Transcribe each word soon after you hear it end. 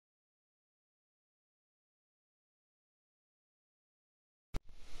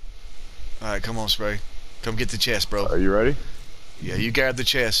Alright, come on, Spray. Come get the chest, bro. Are you ready? Yeah, you grab the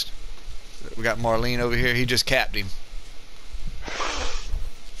chest. We got Marlene over here. He just capped him.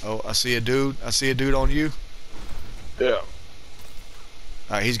 Oh, I see a dude. I see a dude on you. Yeah.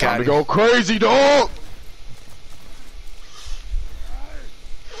 Alright, he's got Time him. to go crazy, dog!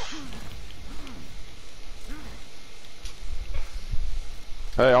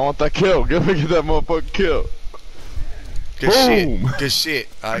 Hey, I want that kill. Get that motherfucking kill. Good Boom. shit. Good shit.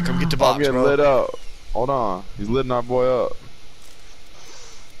 Alright, come get the box, I'm getting bro. lit up. Hold on. He's litting our boy up.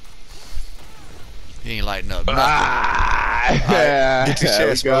 He ain't lighting up nothing. Yeah. Get the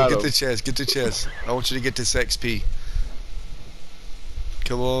chest, bro. Get him. the chest. Get the chest. I want you to get this XP.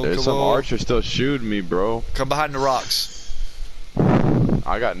 Come on, There's come some on. archer still shooting me, bro. Come behind the rocks.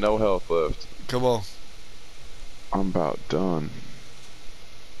 I got no health left. Come on. I'm about done.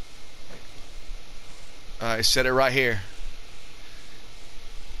 Alright, set it right here.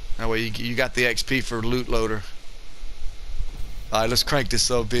 That way you got the XP for loot loader. Alright, let's crank this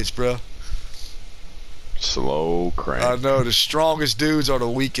up, bitch, bro. Slow crank. I know, the strongest dudes are the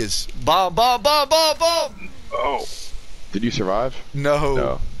weakest. Bomb, bomb, bomb, bomb, bomb! Oh. Did you survive? No.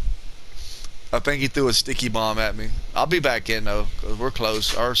 No. I think he threw a sticky bomb at me. I'll be back in, though, because we're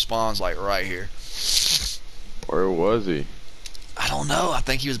close. Our spawn's, like, right here. Where was he? I don't know. I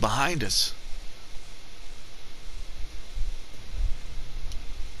think he was behind us.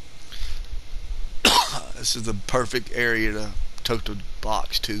 This is the perfect area to tote the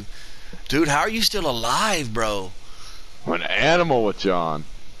box to. Dude, how are you still alive, bro? I'm an animal with John.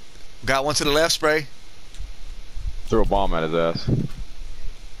 Got one to the left, Spray. Threw a bomb at his ass.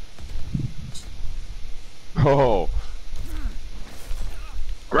 Oh.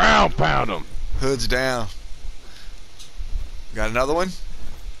 Ground pound him. Hood's down. Got another one?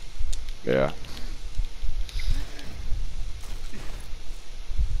 Yeah.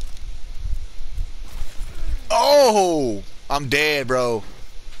 Oh! I'm dead, bro.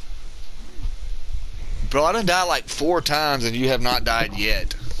 Bro, I done died like 4 times and you have not died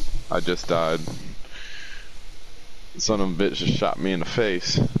yet. I just died. Son of a bitch just shot me in the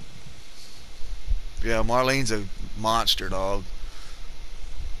face. Yeah, Marlene's a monster, dog.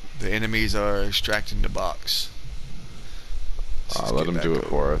 The enemies are extracting the box. Let him do it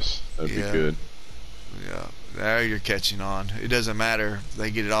for us. That'd be good. Yeah, there you're catching on. It doesn't matter if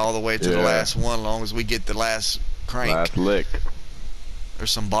they get it all the way to the Yeah. last one, as long as we get the last crank. Last lick.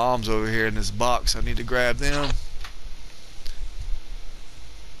 There's some bombs over here in this box. I need to grab them.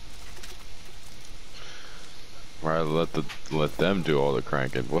 Right, let them do all the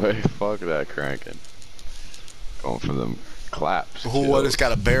cranking. Boy, fuck that cranking. Going for them claps. Oh, what? It's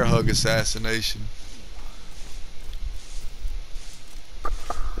got a bear hug assassination.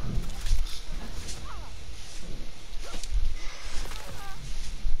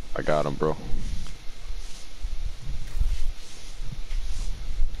 I got him, bro.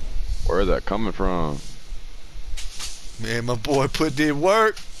 Where is that coming from? Man, my boy put in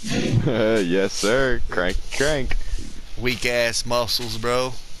work. Yes, sir. Crank, crank. Weak ass muscles,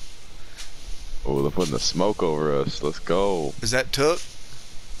 bro. Oh, they're putting the smoke over us. Let's go. Is that Took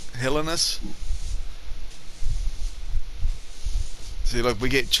healing us? See, look, we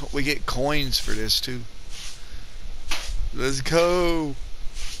get coins for this too. Let's go.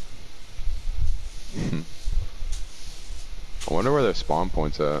 I wonder where their spawn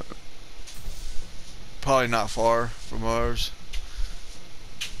point's at. Probably not far from ours.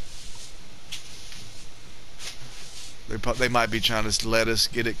 They might be trying to let us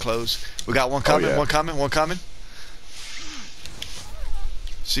get it close. We got one coming, yeah. one coming, one coming.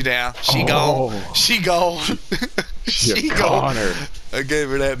 She down. She gone. She gone. She gone. Her. I gave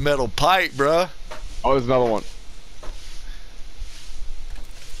her that metal pipe, bruh. Oh, there's another one.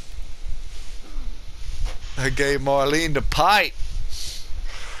 I gave Marlene the pipe.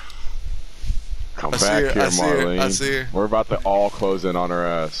 Come I see back her, here, I see her, Marlene. I see her. We're about to all close in on her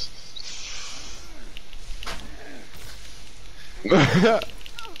ass.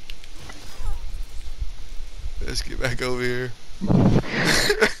 Let's get back over here.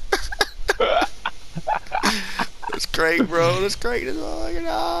 Let's crank, bro. Let's crank this fucking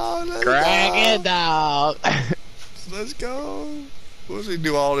dog. Crank it, dog. Let's go. Once we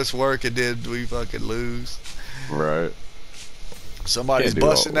do all this work and then we fucking lose. Right. Somebody's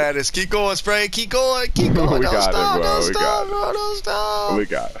busting at us. Keep going, Spray. Keep going. Keep going. We Don't got stop. it, bro. Don't We stop, got bro. Don't stop. We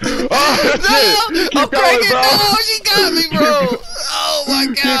got it. No! Oh, shit. I'm Keep going, cranking. bro. No, she got me, bro. Oh my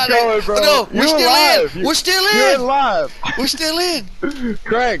god. Keep going, bro. No, we're You're still alive. in. We're still You're in. alive. We're still in.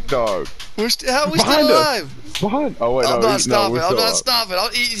 Crank, dog. How are we Behind still us. alive? Behind. Oh wait, I'm no. not stopping. we're I'm still not up. stopping.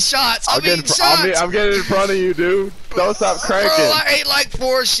 I'm eating shots. I'm eating shots. I'm getting in front of you, dude. Don't stop cranking. Bro, I ate like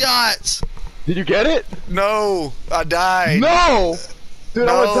 4 shots. Did you get it? No, I died. No! Dude,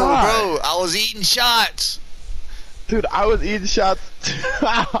 I would No, die. bro, I was eating shots. Dude, I was eating shots.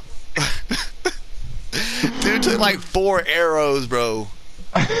 Dude took like 4 arrows, bro.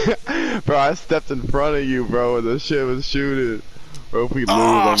 Bro, I stepped in front of you, bro, and the shit was shooting. Bro, if we lose,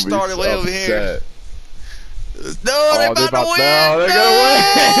 I I'm started way over here. upset. No, Oh, they're about to win. No, they're gonna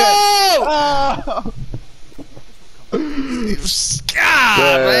win.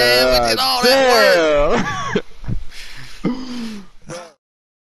 God, man, we did all that work. Damn.